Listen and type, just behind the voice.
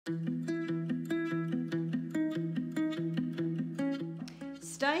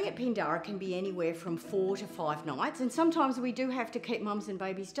Staying at Pindara can be anywhere from 4 to 5 nights, and sometimes we do have to keep mums and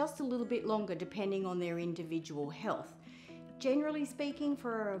babies just a little bit longer depending on their individual health. Generally speaking,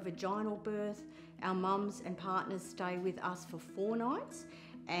 for a vaginal birth, our mums and partners stay with us for 4 nights.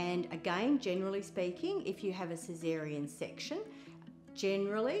 And again, generally speaking, if you have a caesarean section,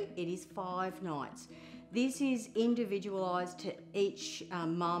 generally it is 5 nights. This is individualised to each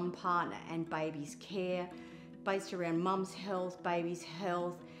mum, partner and baby's care, based around mum's health, baby's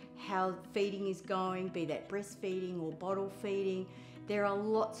health, how feeding is going, be that breastfeeding or bottle feeding. There are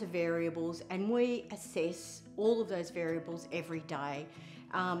lots of variables, and we assess all of those variables every day.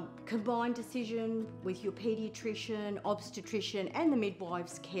 Combined decision with your paediatrician, obstetrician and the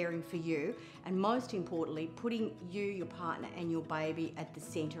midwives caring for you, and most importantly, putting you, your partner and your baby at the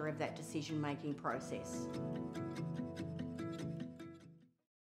centre of that decision-making process.